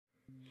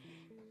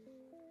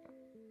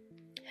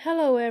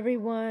Hello,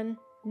 everyone.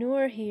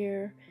 Noor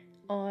here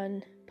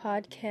on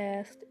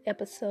podcast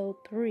episode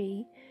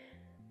 3.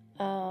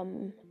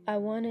 I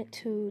wanted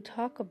to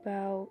talk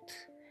about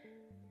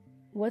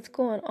what's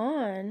going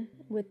on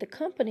with the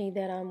company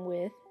that I'm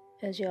with.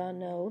 As y'all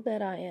know,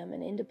 that I am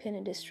an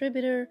independent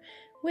distributor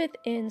with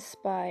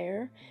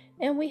Inspire,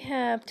 and we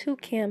have 2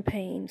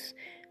 campaigns.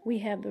 We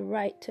have the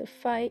Right to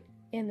Fight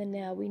and the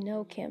Now We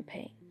Know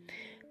campaign.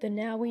 The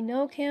Now We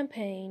Know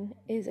campaign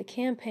is a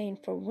campaign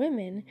for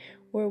women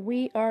where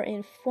we are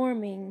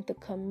informing the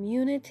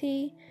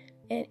community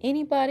and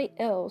anybody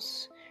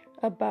else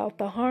about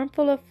the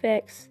harmful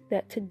effects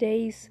that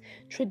today's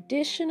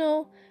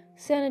traditional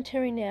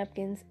sanitary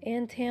napkins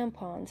and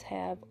tampons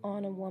have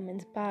on a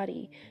woman's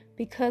body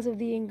because of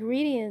the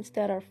ingredients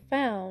that are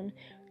found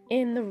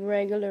in the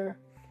regular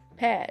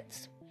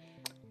pads.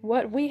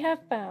 What we have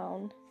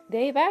found,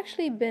 they've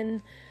actually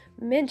been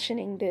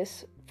mentioning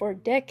this for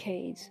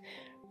decades,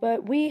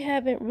 but we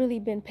haven't really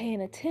been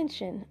paying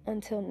attention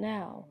until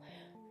now.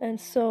 And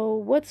so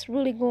what's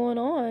really going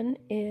on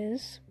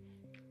is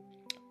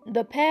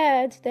the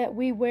pads that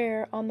we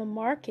wear on the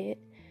market,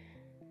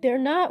 they're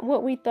not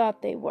what we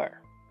thought they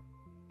were.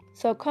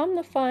 So come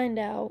to find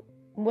out,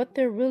 what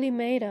they're really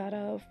made out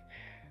of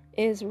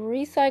is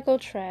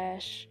recycled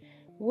trash,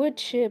 wood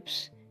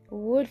chips,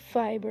 wood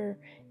fiber,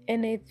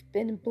 and it's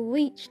been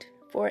bleached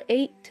for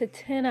 8 to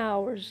 10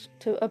 hours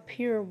to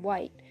appear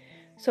white.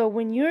 So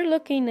when you're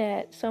looking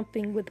at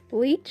something with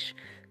bleach,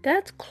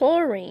 that's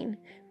chlorine,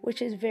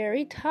 which is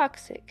very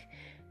toxic.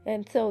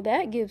 And so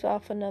that gives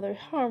off another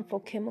harmful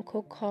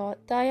chemical called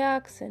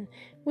dioxin,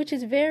 which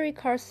is very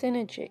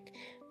carcinogenic.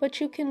 But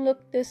you can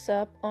look this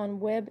up on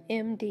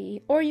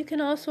WebMD, or you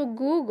can also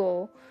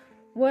Google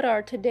what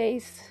are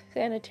today's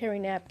sanitary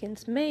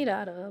napkins made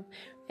out of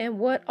and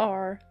what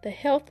are the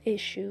health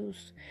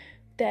issues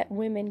that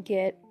women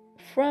get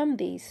from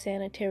these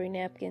sanitary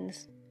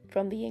napkins,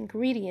 from the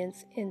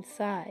ingredients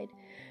inside.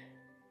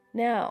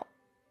 Now,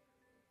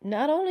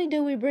 not only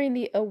do we bring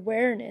the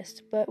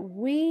awareness, but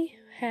we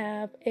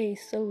have a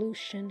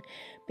solution.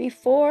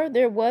 Before,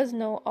 there was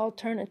no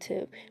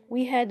alternative.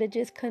 We had to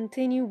just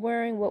continue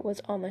wearing what was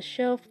on the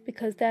shelf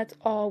because that's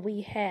all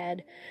we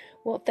had.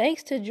 Well,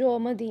 thanks to Joel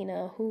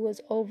Medina, who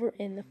was over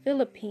in the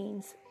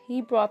Philippines,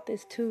 he brought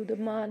this to the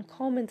Mon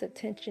Coleman's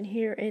attention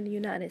here in the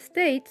United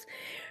States,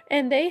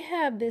 and they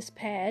have this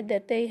pad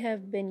that they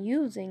have been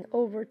using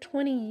over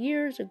 20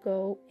 years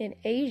ago in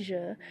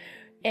Asia,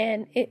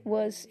 and it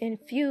was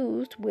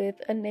infused with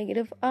a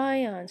negative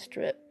ion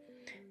strip.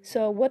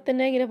 So what the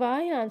negative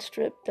ion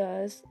strip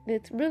does,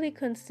 it's really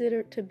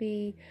considered to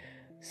be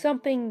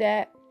something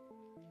that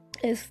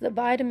is the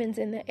vitamins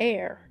in the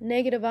air.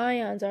 Negative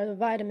ions are the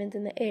vitamins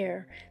in the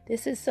air.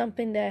 This is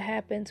something that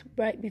happens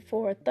right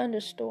before a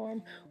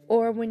thunderstorm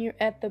or when you're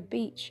at the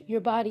beach.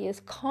 Your body is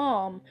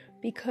calm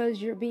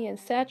because you're being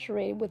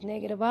saturated with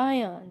negative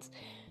ions.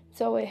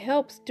 So it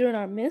helps during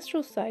our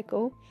menstrual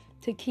cycle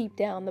to keep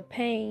down the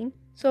pain,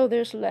 so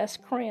there's less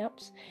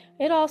cramps.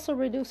 It also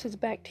reduces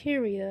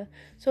bacteria,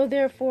 so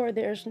therefore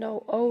there's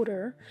no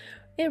odor.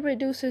 It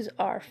reduces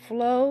our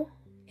flow,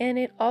 and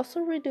it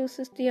also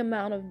reduces the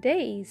amount of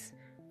days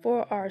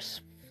for our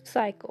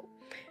cycle.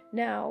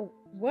 Now,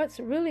 what's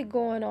really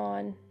going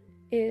on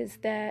is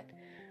that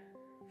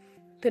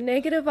the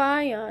negative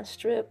ion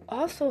strip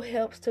also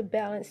helps to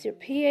balance your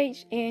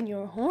pH and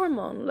your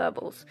hormone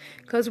levels,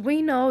 because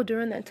we know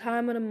during that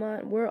time of the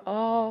month we're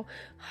all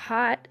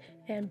hot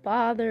and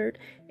bothered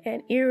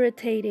and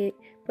irritated,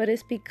 but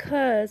it's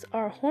because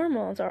our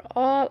hormones are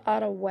all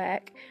out of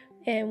whack.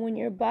 And when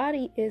your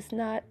body is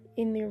not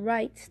in the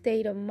right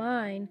state of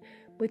mind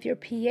with your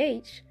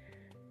pH,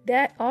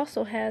 that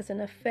also has an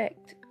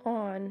effect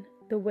on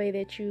the way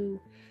that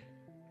you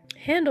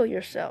handle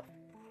yourself.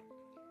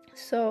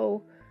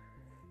 So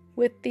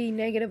with the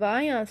negative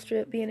ion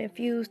strip being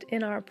infused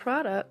in our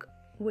product,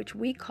 which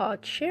we call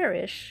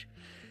Cherish,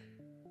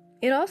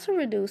 it also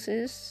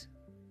reduces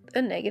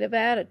a negative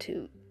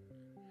attitude.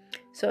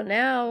 So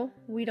now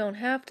we don't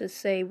have to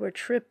say we're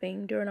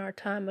tripping during our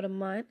time of the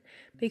month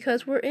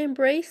because we're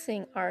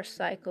embracing our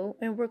cycle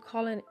and we're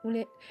calling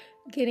it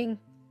getting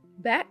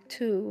back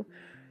to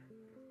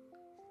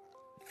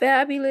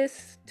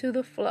fabulous to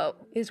the flow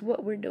is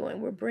what we're doing.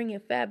 We're bringing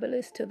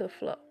fabulous to the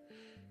flow.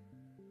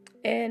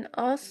 And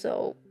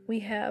also we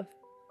have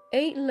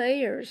 8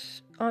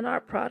 layers on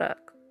our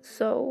product.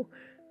 So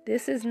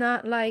this is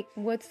not like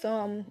what's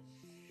on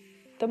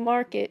the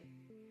market.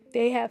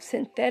 They have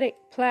synthetic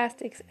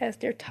plastics as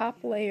their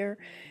top layer,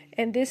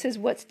 and this is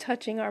what's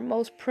touching our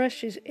most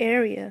precious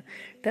area.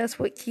 That's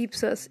what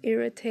keeps us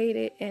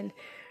irritated and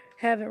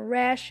having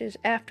rashes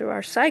after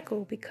our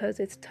cycle, because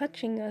it's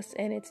touching us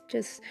and it's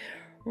just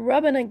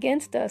rubbing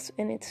against us,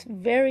 and it's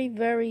very,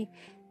 very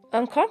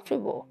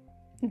uncomfortable.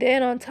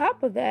 Then on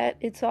top of that,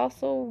 it's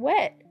also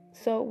wet.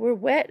 So we're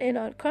wet and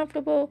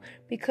uncomfortable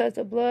because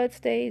the blood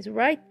stays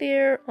right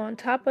there on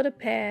top of the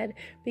pad,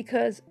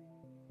 because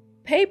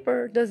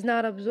paper does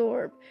not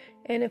absorb.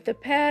 And if the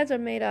pads are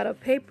made out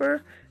of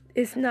paper,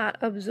 it's not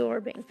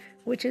absorbing,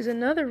 which is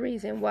another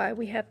reason why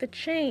we have to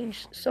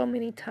change so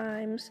many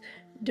times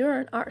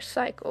during our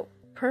cycle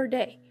per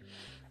day.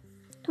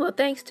 Well,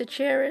 thanks to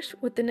Cherish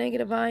with the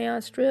negative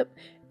ion strip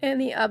and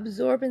the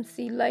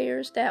absorbency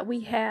layers that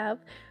we have,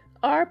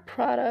 our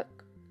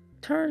product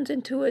turns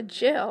into a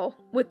gel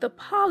with the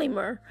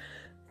polymer.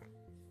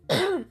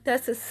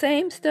 That's the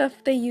same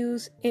stuff they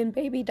use in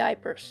baby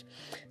diapers.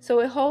 So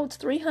it holds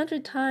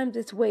 300 times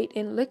its weight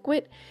in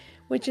liquid,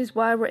 which is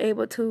why we're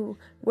able to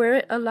wear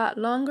it a lot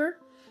longer.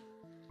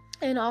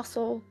 And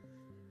also,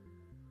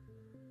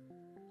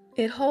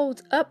 it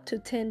holds up to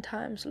 10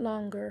 times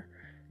longer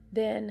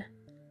than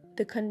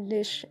the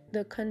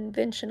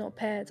conventional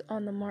pads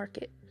on the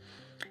market.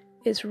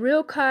 It's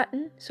real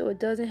cotton, so it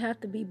doesn't have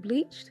to be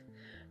bleached.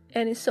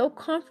 And it's so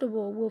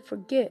comfortable, we'll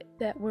forget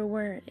that we're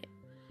wearing it.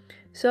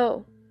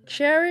 So,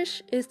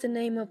 Cherish is the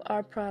name of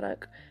our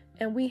product,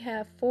 and we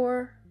have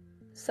 4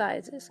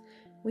 sizes.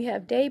 We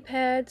have day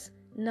pads,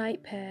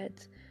 night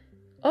pads,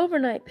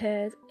 overnight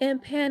pads,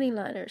 and panty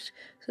liners.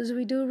 So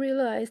we do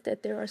realize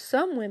that there are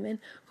some women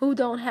who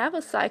don't have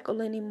a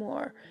cycle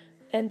anymore,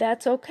 and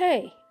that's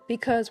okay,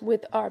 because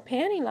with our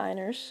panty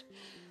liners,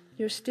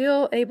 you're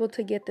still able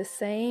to get the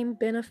same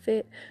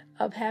benefit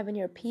of having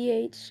your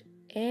pH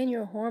and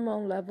your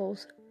hormone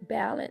levels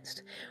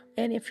balanced.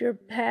 And if you're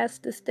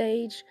past the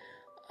stage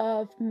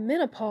of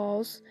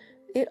menopause,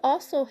 it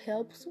also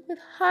helps with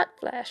hot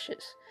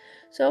flashes.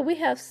 So we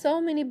have so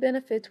many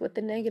benefits with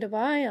the negative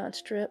ion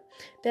strip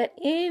that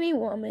any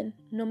woman,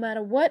 no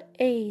matter what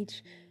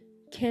age,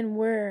 can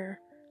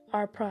wear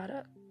our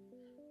product.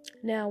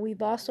 Now,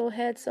 we've also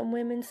had some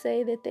women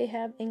say that they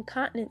have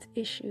incontinence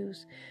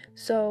issues.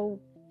 So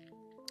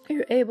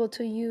you're able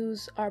to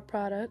use our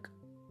product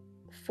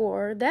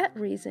for that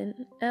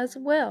reason as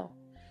well.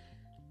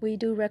 We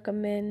do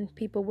recommend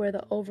people wear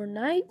the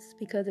overnights,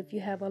 because if you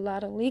have a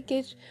lot of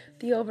leakage,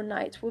 the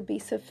overnights will be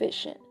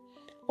sufficient.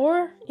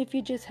 Or if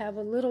you just have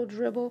a little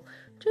dribble,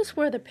 just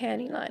wear the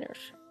panty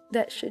liners.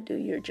 That should do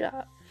your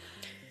job.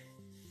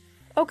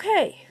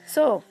 Okay,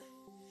 so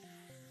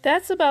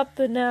that's about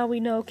the Now We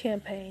Know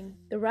campaign.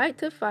 The Right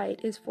to Fight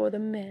is for the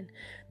men.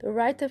 The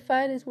Right to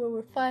Fight is where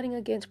we're fighting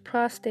against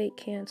prostate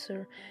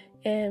cancer.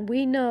 And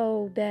we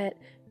know that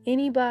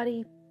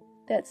anybody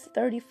that's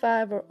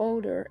 35 or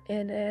older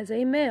and as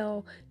a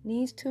male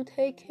needs to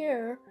take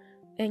care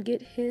and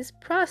get his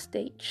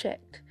prostate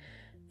checked.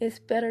 It's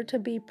better to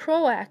be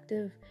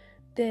proactive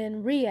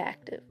than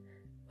reactive.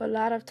 A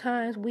lot of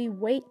times we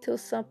wait till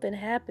something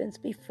happens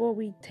before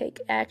we take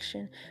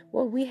action.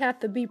 Well, we have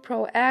to be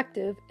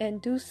proactive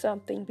and do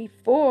something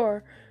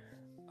before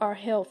our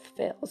health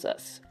fails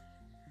us.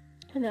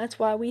 And that's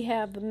why we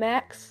have the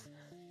Max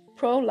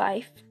Pro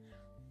Life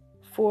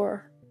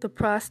for the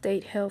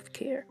prostate health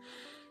care.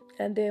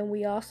 And then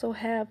we also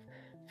have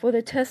for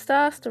the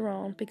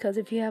testosterone, because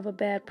if you have a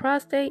bad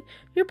prostate,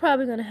 you're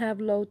probably going to have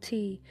low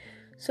T.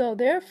 So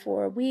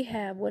therefore, we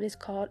have what is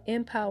called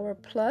Empower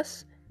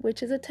Plus,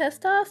 which is a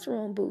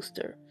testosterone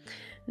booster.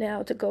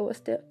 Now, to go a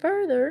step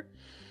further,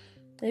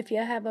 if you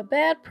have a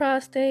bad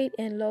prostate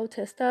and low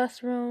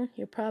testosterone,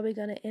 you're probably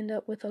going to end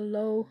up with a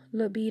low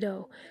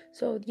libido.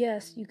 So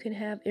yes, you can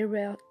have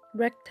erectile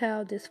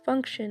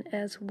dysfunction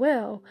as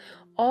well.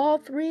 All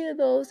 3 of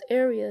those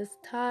areas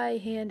tie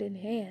hand in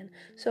hand.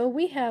 So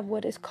we have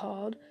what is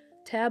called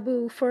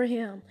Taboo for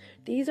Him.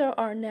 These are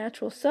our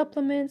natural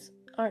supplements,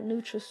 our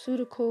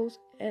nutraceuticals,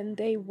 and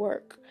they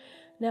work.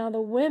 Now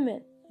the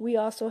women, we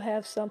also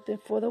have something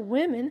for the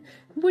women,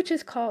 which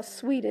is called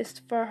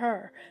Sweetest for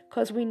Her,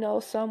 because we know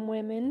some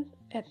women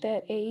at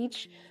that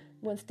age,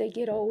 once they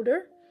get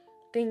older,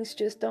 things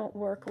just don't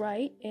work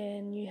right,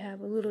 and you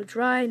have a little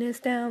dryness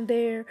down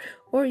there,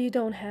 or you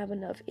don't have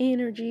enough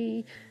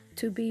energy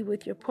to be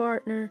with your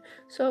partner.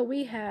 So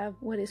we have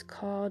what is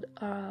called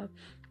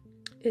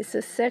it's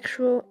a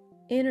sexual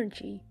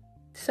energy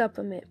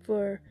supplement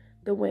for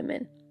the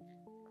women,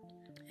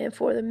 and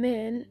for the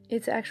men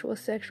it's actual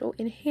sexual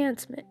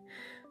enhancement.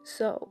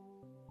 So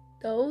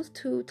those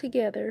 2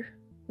 together,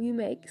 we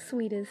make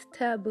Sweetest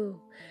Taboo.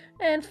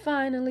 And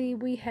finally,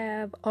 we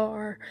have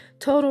our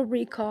Total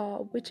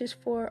Recall, which is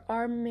for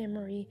our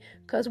memory,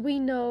 because we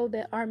know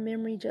that our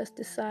memory just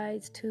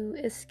decides to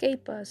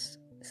escape us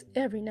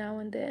every now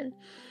and then.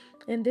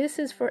 And this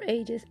is for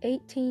ages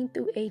 18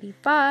 through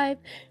 85.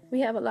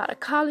 We have a lot of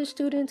college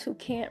students who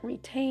can't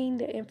retain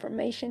their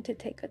information to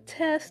take a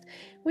test.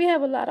 We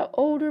have a lot of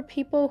older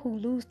people who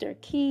lose their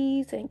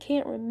keys and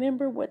can't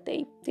remember what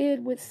they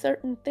did with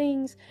certain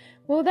things.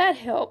 Well, that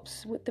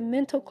helps with the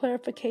mental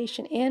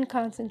clarification and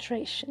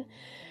concentration.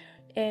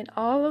 And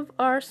all of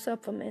our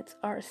supplements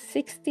are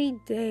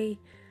 60-day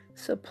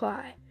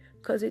supply,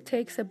 because it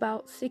takes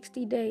about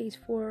 60 days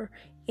for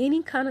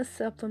any kind of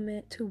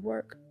supplement to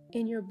work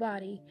in your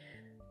body,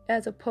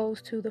 as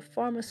opposed to the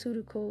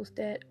pharmaceuticals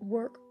that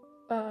work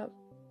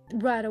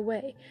right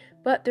away.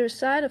 But there's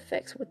side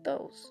effects with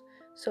those.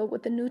 So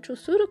with the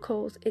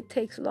nutraceuticals, it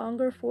takes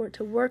longer for it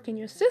to work in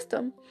your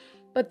system,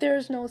 but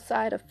there's no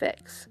side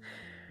effects.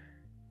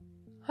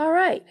 All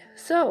right,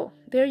 so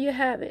there you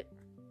have it.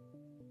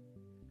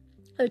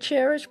 a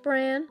Cherish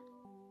brand,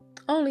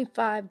 only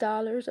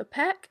 $5 a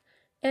pack.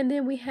 And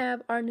then we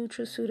have our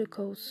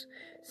nutraceuticals,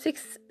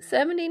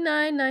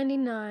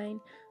 $79.99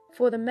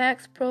 for the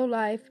Max Pro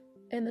Life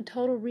and the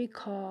Total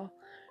Recall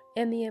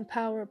and the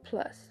Empower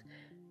Plus,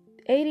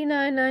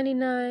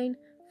 $89.99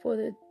 for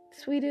the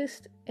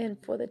Sweetest and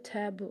for the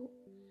Taboo.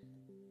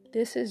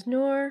 This is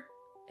Noor,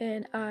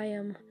 and I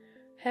am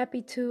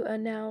happy to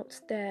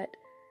announce that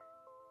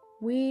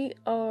we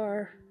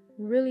are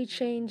really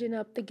changing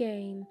up the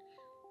game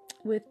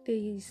with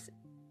these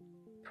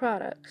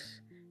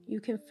products. You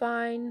can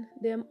find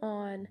them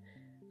on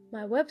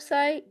my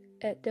website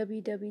at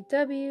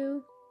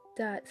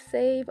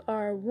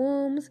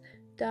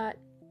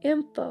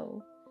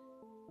www.saveourwombs.info,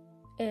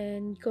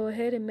 and go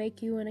ahead and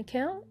make you an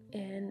account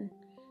and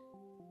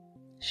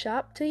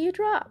shop till you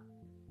drop.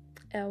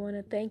 I want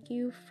to thank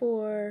you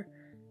for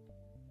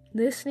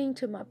listening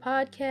to my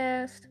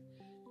podcast,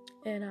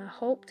 and I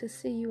hope to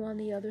see you on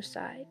the other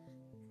side.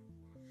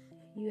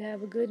 You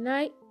have a good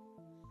night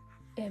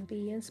and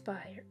be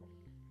inspired.